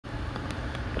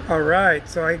Alright,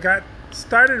 so I got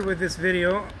started with this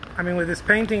video, with this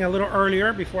painting a little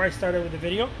earlier before I started with the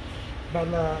video. But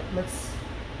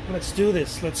let's do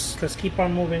this. Let's keep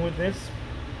on moving with this.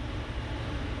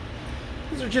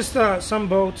 These are just some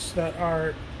boats that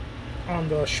are on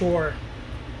the shore,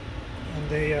 and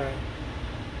they're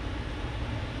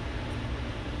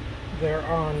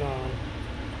on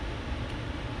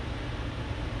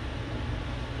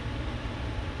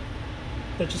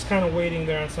they're just kind of waiting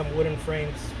there on some wooden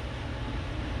frames.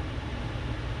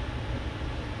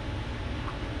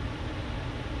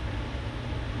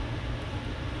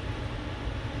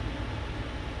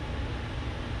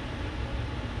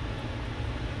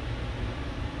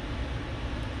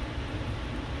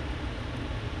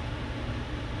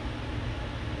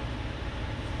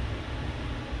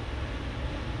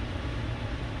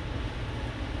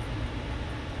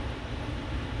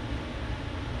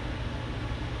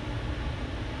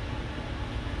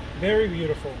 Very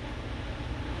beautiful.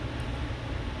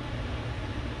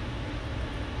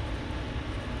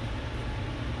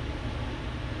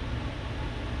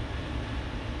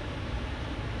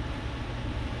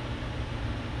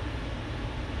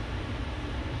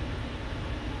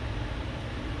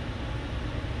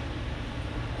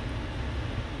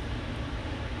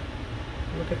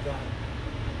 Look at that.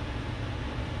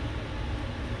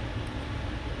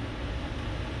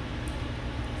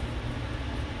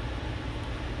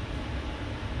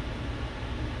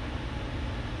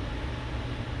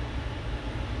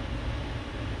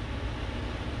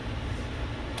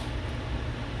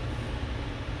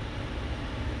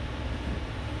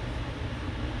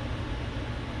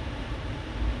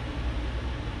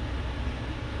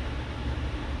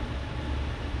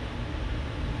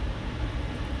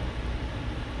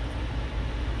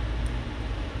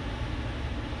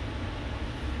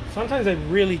 Sometimes I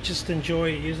really just enjoy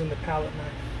using the palette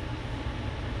knife.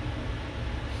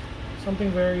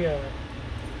 Something very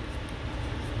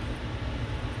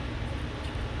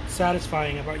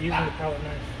satisfying about using the palette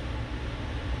knife.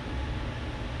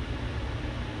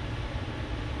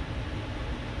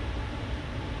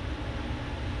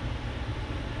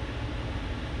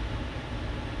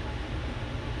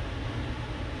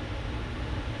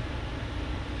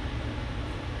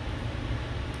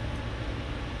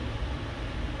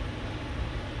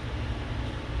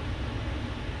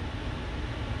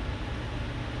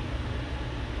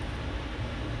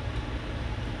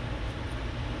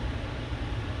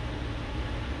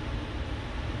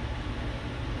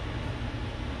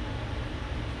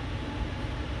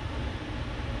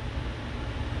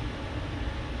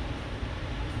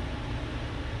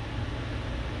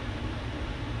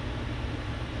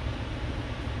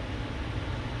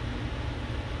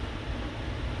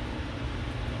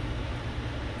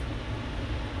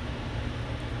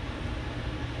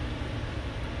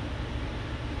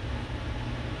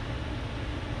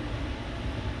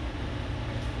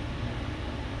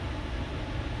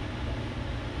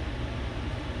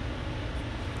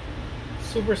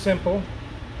 Super simple.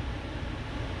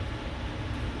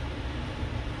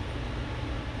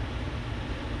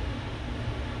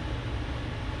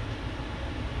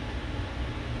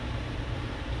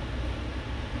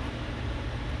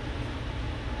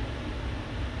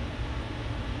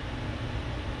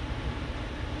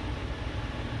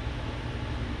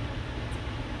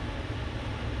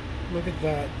 Look at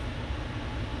that.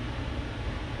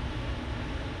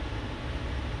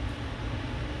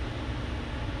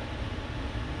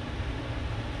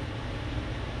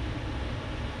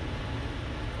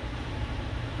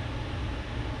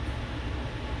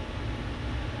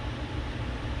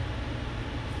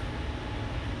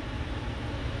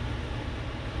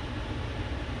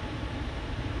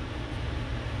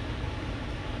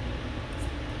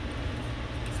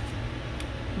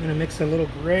 I'm going to mix a little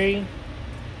gray,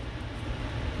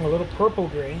 a little purple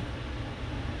gray.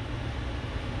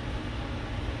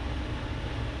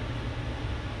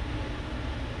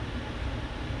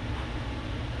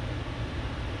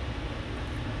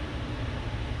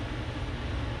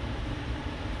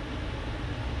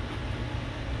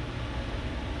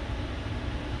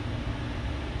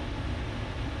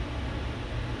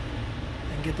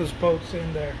 And get those boats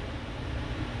in there.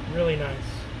 Really nice.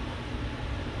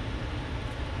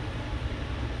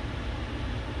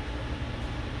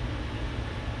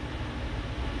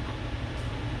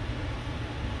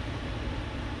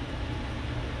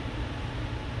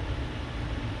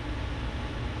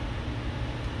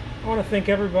 I want to thank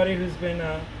everybody who's been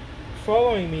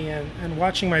following me and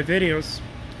watching my videos.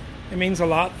 It means a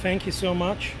lot. Thank you so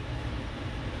much.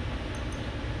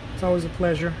 It's always a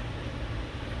pleasure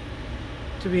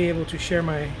to be able to share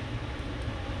my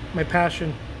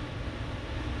passion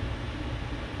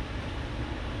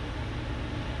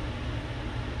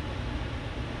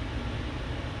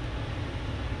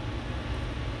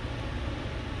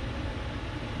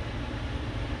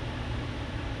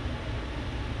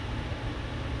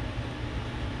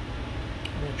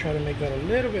gonna try to make that a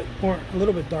little bit more, a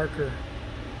little bit darker,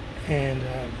 and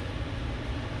I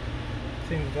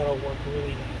think that'll work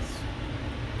really nice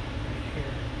right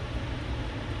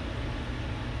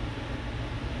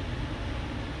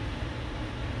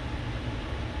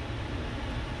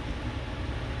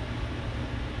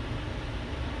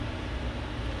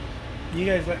here. You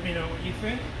guys let me know what you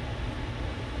think.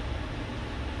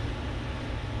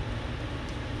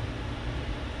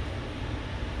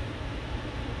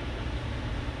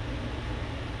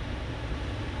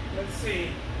 Let's see.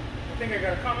 I think I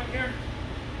got a comment here.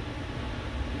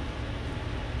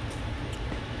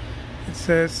 It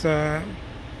says,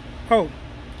 "Oh,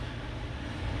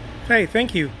 hey,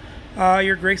 thank you.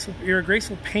 You're a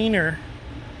graceful painter,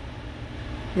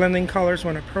 blending colors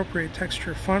when appropriate,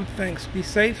 texture, fun. Thanks. Be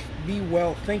safe. Be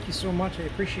well." Thank you so much. I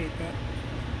appreciate that.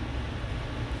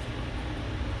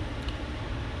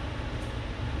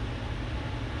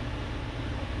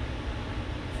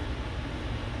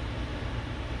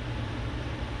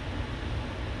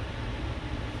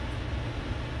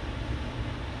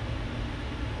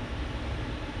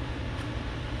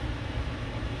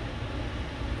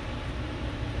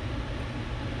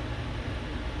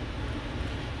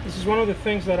 This is one of the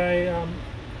things that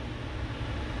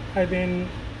I've been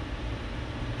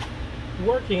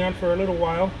working on for a little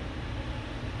while,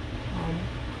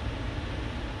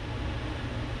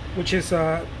 which is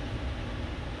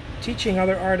teaching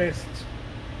other artists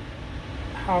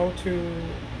how to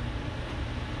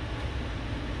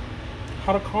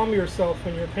calm yourself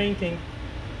when you're painting.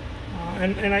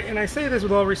 And I say this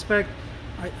with all respect.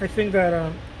 I think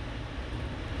that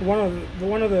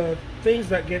one of the things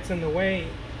that gets in the way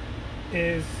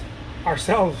is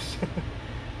ourselves.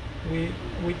 we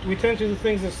tend to do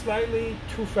things that's slightly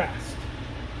too fast,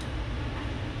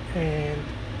 and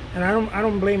I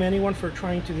don't blame anyone for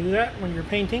trying to do that when you're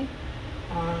painting.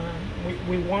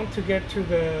 We want to get to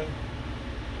the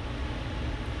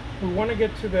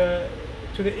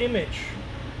image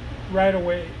right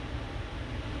away,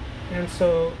 and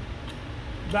so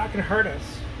that can hurt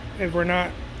us if we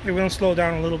don't slow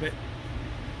down a little bit.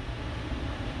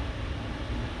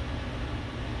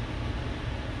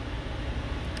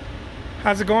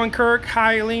 How's it going, Kirk?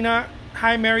 Hi, Alina.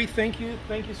 Hi, Mary. Thank you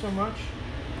so much.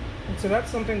 And so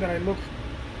that's something that I look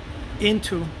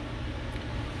into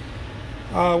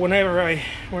whenever I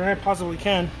possibly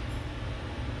can,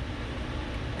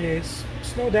 is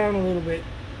slow down a little bit,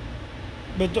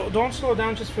 but don't slow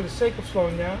down just for the sake of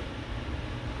slowing down.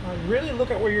 Really look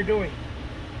at what you're doing.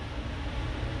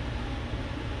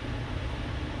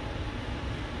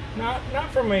 Not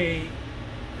from a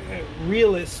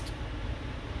realist.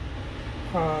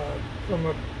 From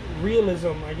a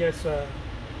realism, I guess,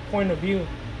 point of view,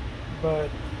 but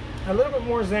a little bit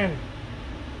more zen.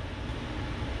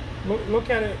 Look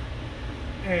at it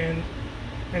and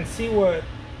see what.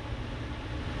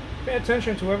 Pay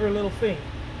attention to every little thing.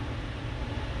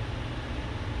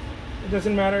 It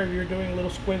doesn't matter if you're doing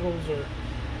little squiggles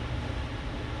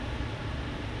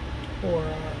or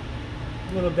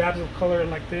little dabs of color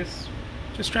like this.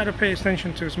 Just try to pay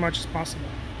attention to as much as possible.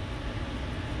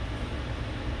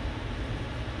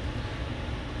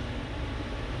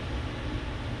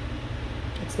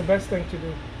 It's the best thing to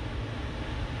do.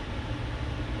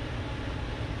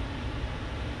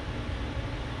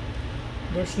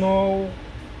 There's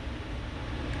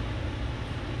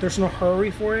no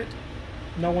hurry for it.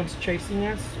 No one's chasing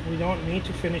us. We don't need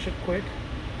to finish it quick.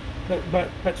 But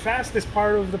fast is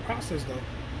part of the process, though.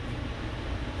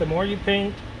 The more you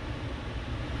paint,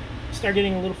 start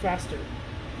getting a little faster.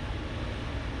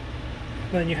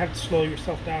 Then you have to slow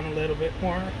yourself down a little bit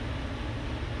more.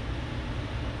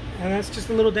 And that's just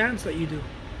a little dance that you do.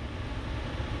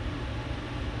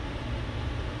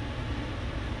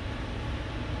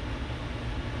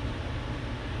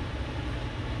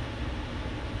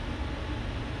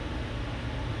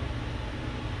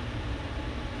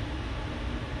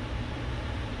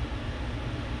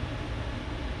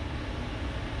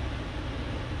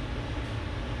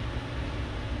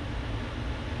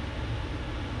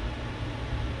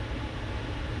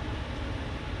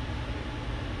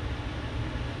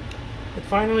 It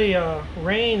finally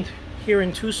rained here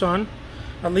in Tucson,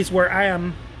 at least where I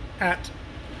am at,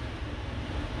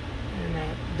 in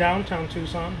downtown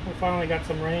Tucson. We finally got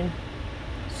some rain,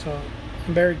 so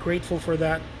I'm very grateful for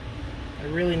that. I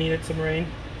really needed some rain.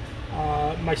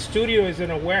 My studio is in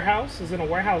a warehouse,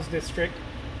 district,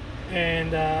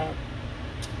 and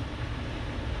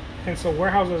so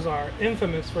warehouses are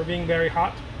infamous for being very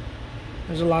hot.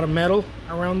 There's a lot of metal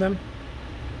around them.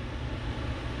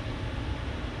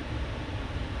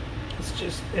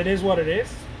 It is what it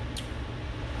is.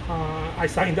 I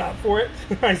signed up for it.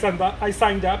 I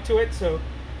signed up to it, so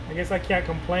I guess I can't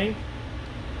complain.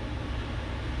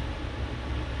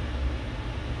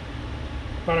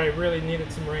 But I really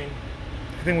needed some rain.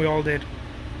 I think we all did.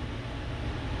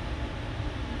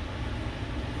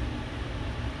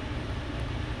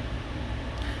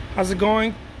 How's it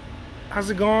going? How's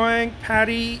it going?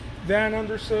 Patty Van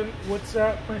Anderson, what's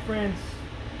up, my friends?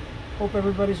 Hope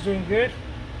everybody's doing good.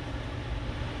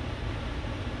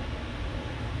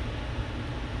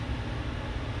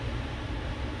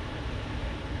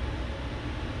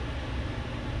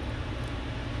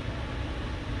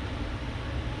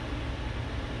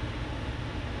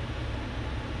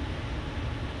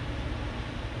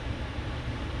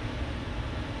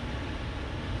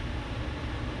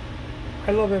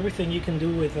 I love everything you can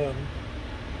do with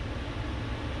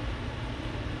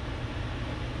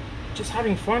just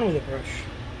having fun with a brush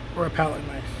or a palette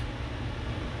knife.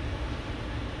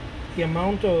 The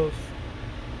amount of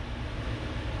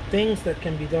things that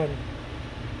can be done.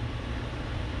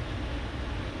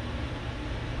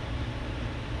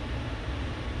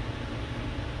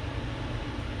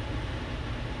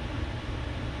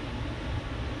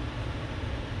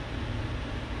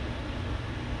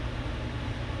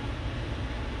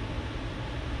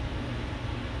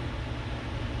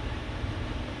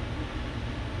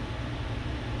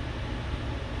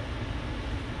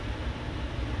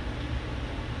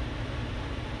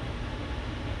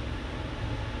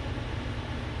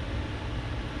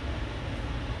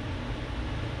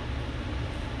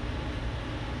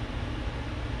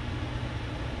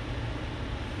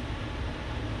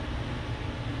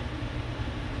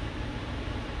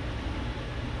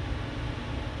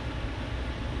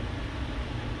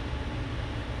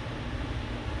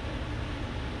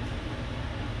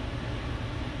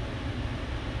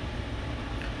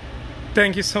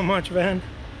 Thank you so much, Van.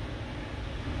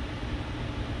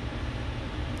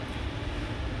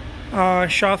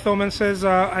 Shaw Thilman says,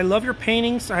 I love your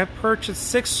paintings. I have purchased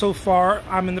 6 so far.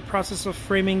 I'm in the process of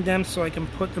framing them so I can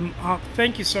put them up.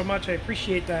 Thank you so much. I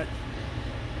appreciate that.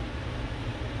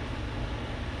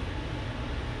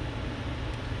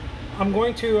 I'm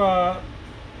going to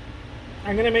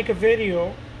make a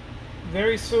video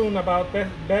very soon about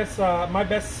my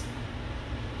best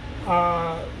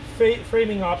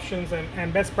framing options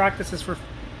and best practices for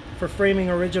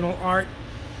framing original art,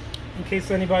 in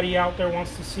case anybody out there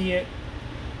wants to see it.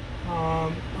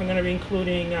 I'm going to be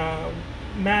including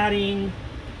matting,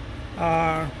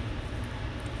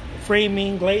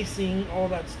 framing, glazing, all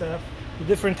that stuff, the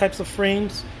different types of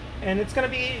frames, and it's going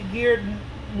to be geared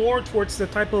more towards the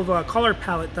type of color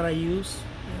palette that I use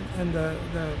and the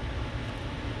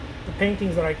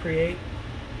paintings that I create.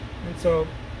 And so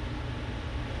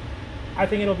I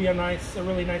think it'll be a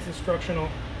really nice instructional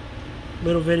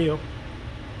little video.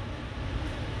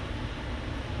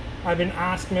 I've been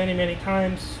asked many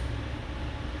times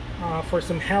for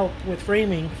some help with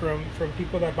framing from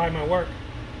people that buy my work.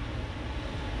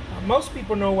 Most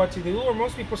people know what to do, or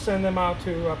most people send them out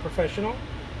to a professional,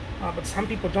 but some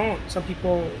people don't. Some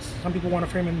people want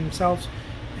to frame it themselves,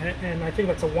 and I think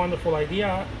that's a wonderful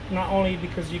idea. Not only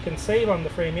because you can save on the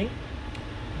framing,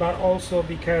 but also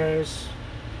because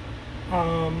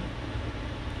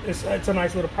it's a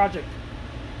nice little project.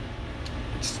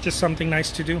 It's just something nice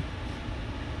to do.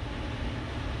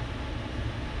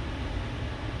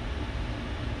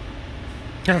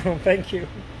 Oh, thank you.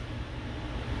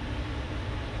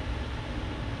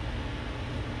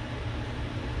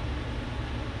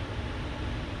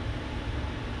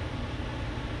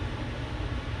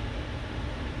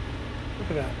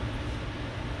 Look at that.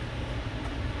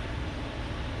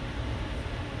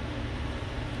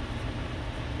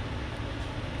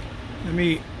 Let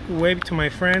me wave to my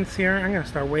friends here. I'm gonna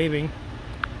start waving.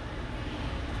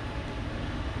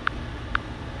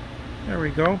 There we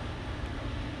go.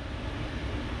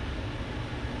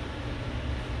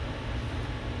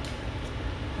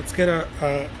 Let's get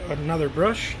another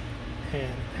brush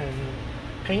and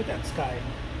paint that sky.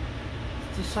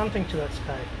 Let's do something to that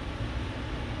sky.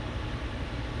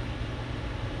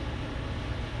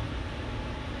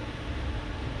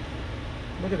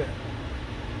 Look at that.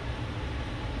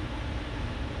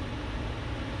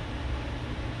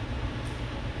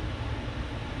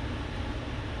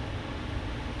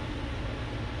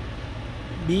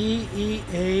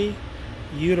 BEA,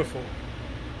 beautiful.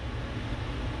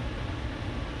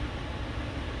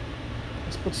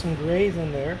 Let's put some grays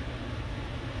in there,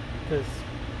 because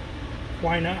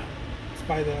why not? It's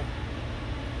by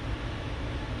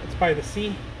the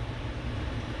sea.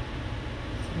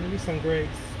 So maybe some grays.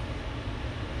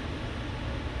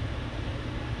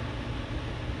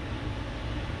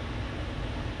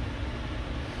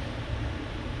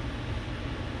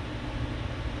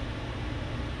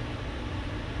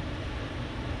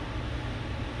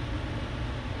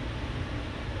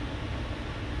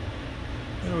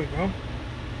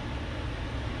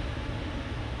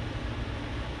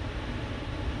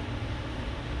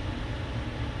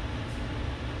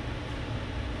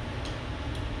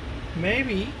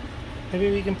 maybe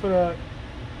we can put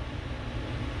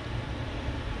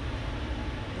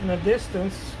in a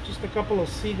distance just a couple of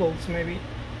seagulls, maybe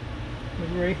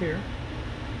right here.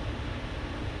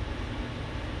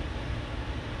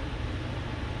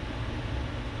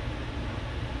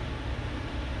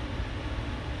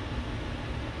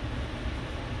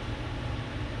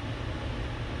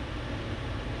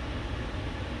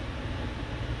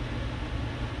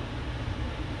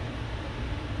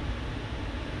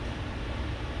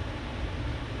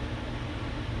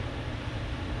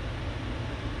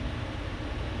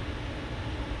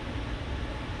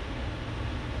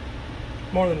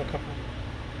 More than a couple.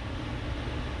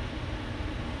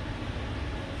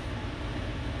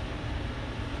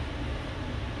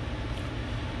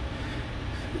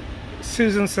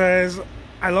 Susan says,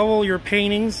 I love all your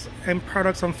paintings and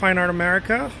products on Fine Art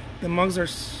America. The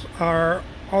mugs are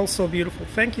also beautiful.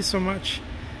 Thank you so much.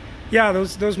 Yeah,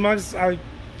 those mugs, I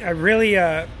really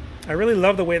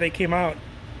love the way they came out.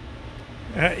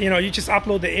 You know, you just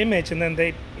upload the image and then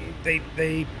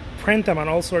they print them on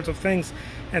all sorts of things.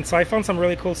 And so I found some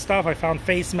really cool stuff. I found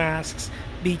face masks,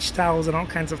 beach towels, and all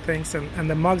kinds of things. And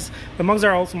the mugs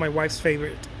are also my wife's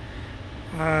favorite.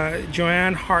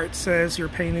 Joanne Hart says, your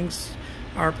paintings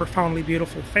are profoundly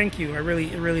beautiful. Thank you. I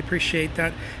really appreciate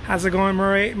that. How's it going,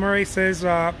 Murray? Murray says,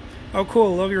 oh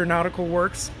cool, love your nautical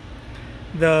works.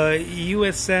 The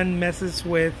USN messes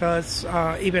with us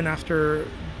even after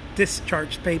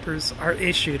discharge papers are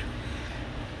issued.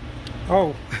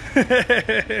 Oh.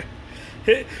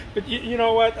 But you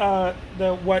know what?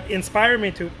 What inspired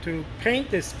me to paint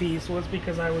this piece was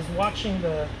because I was watching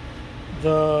the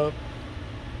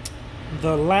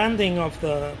landing of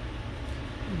the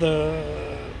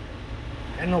I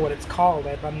don't know what it's called.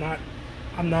 Maybe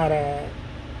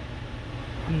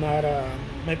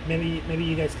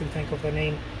you guys can think of the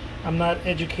name. I'm not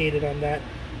educated on that,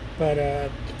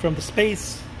 but from the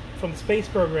space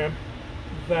program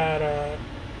that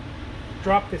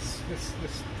dropped this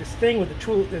thing with the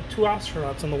two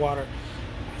astronauts in the water.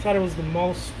 I thought it was the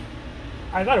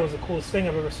coolest thing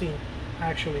I've ever seen,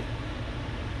 actually.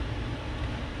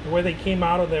 The way they came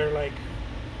out of there, like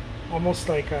almost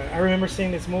like I remember seeing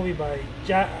this movie by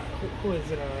who is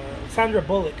it? Sandra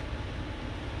Bullock,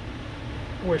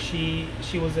 where she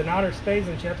was in outer space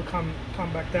and she had to come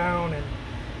back down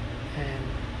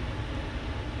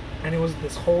and it was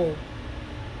this whole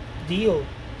deal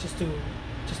just to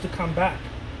come back.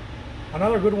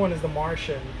 Another good one is The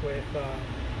Martian with I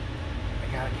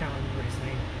can't remember his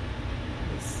name.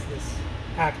 This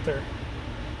actor,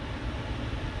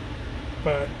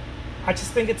 but I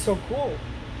just think it's so cool.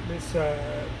 This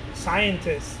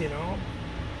scientist, you know,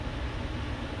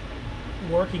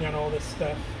 working on all this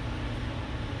stuff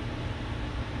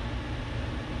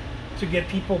to get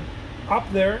people up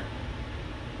there,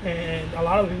 and a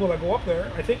lot of the people that go up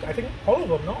there, I think all of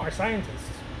them are scientists,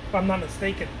 if I'm not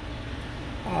mistaken.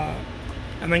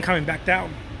 And then coming back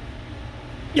down.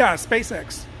 Yeah,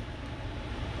 SpaceX.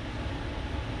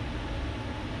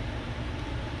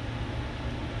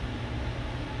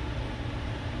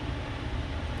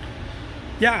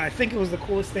 Yeah, I think it was the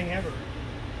coolest thing ever.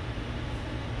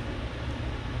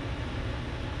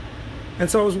 And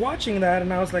so I was watching that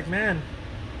and I was like, man,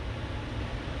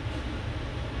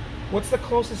 what's the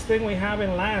closest thing we have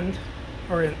in land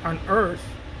or on Earth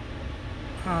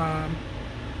to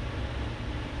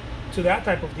that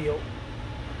type of deal?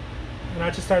 And I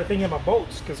just started thinking about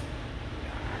boats, because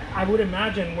I would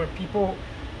imagine when people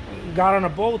got on a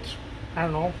boat, I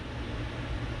don't know,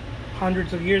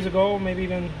 hundreds of years ago, maybe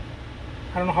even,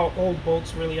 I don't know how old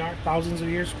boats really are, thousands of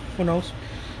years, who knows.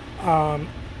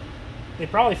 They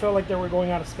probably felt like they were going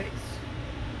out of space.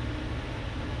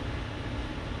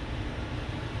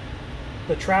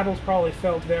 The travels probably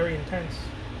felt very intense.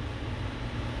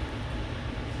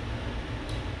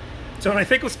 So when I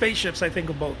think of spaceships, I think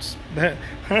of boats. I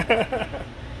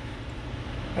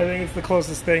think it's the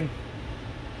closest thing.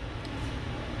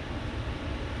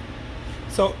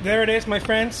 So there it is, my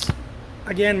friends.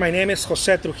 Again, my name is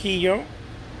Jose Trujillo.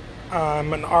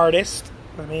 I'm an artist.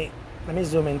 Let me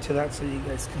zoom into that so you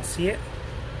guys can see it.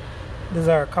 These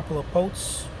are a couple of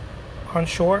boats on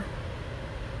shore.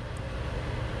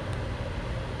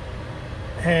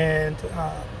 And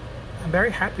I'm very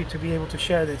happy to be able to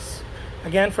share this.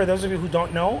 Again, for those of you who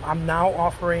don't know, I'm now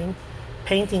offering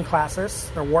painting classes.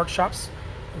 They're workshops.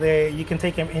 You can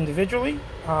take them individually,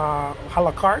 a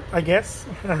la carte, I guess,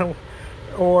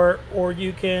 or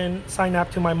you can sign up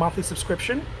to my monthly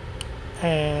subscription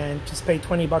and just pay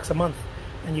 $20 a month,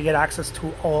 and you get access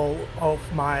to all of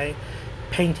my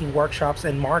painting workshops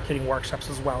and marketing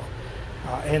workshops as well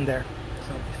in there.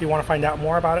 So if you want to find out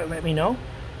more about it, let me know.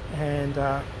 And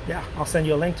yeah, I'll send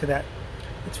you a link to that.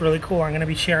 It's really cool. I'm going to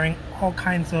be sharing all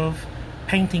kinds of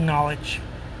painting knowledge.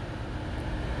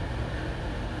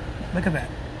 Look at that.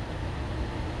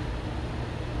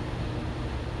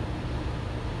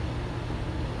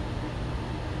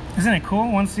 Isn't it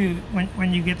cool once you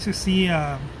when you get to see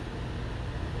all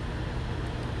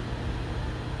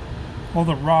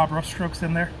the raw brush strokes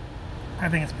in there? I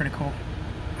think it's pretty cool.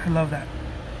 I love that.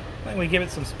 Then we give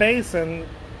it some space and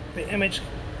the image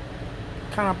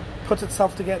kind of puts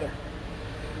itself together.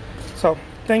 So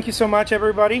thank you so much,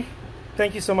 everybody.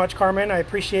 Thank you so much, Carmen. I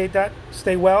appreciate that.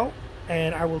 Stay well,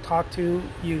 and I will talk to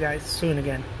you guys soon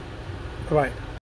again. Bye-bye.